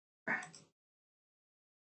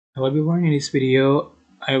Hello everyone, in this video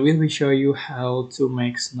I will show you how to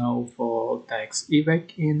make snowfall text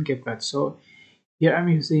effect in CapCut. So here I'm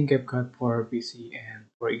using CapCut for PC, and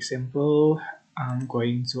for example I'm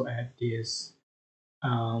going to add this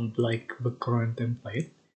black background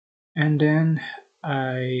template, and then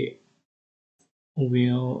I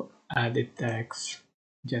will add the text.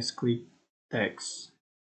 Just click text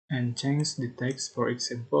and change the text. For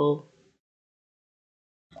example,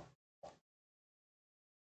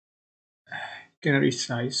 can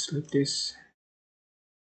resize like this,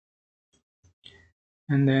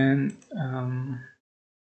 and then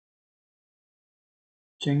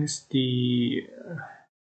change the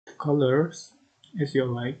colors as you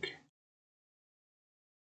like,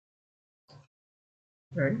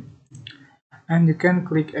 right? And you can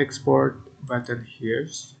click export button here.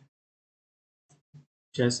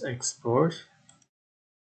 Just export.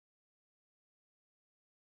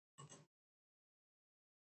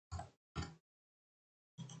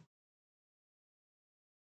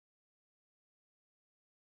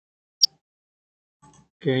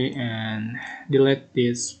 Okay, and delete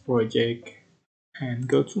this project and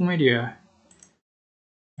go to media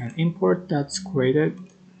and import that's created.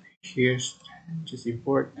 Here's just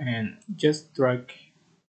import and just drag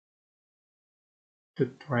the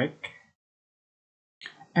track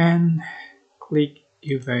and click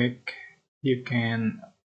effect. You can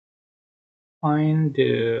find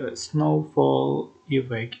the snowfall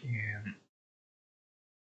effect in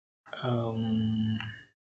um,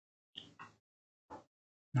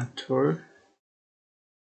 nature.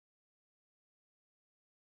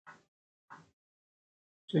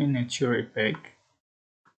 So in nature effect,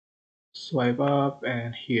 swipe up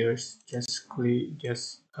and here's just click,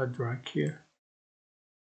 just a drag here.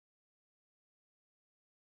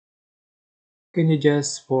 Can you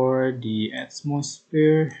just for the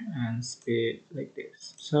atmosphere and speed like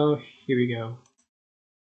this? So here we go.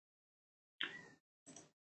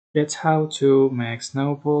 That's how to make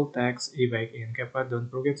snowfall text effect in CapCut. Don't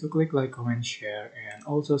forget to click like, comment, share, and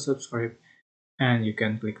also subscribe. And you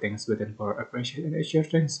can click thanks button for appreciate and share.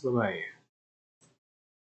 Thanks. Bye bye.